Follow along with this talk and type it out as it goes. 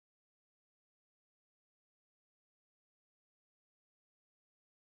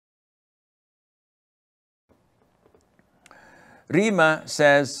Rima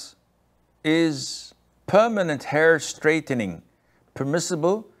says, is permanent hair straightening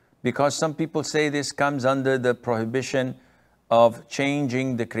permissible? Because some people say this comes under the prohibition of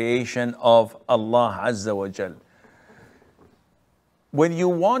changing the creation of Allah Azza wa Jal. When you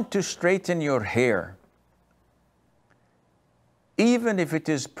want to straighten your hair, even if it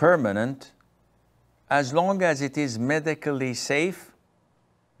is permanent, as long as it is medically safe,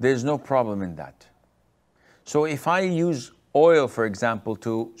 there's no problem in that. So if I use oil, for example,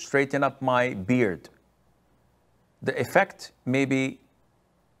 to straighten up my beard, the effect maybe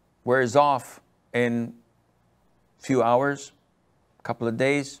wears off in a few hours, a couple of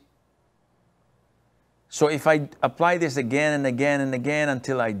days. So if I apply this again and again and again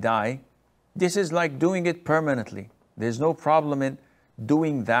until I die, this is like doing it permanently. There's no problem in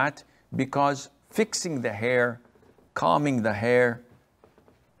doing that, because fixing the hair, calming the hair,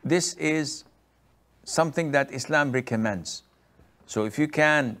 this is something that Islam recommends. So if you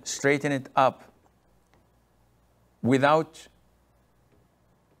can straighten it up without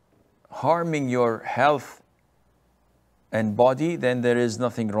harming your health and body, then there is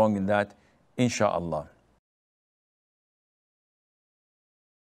nothing wrong in that, inshaAllah.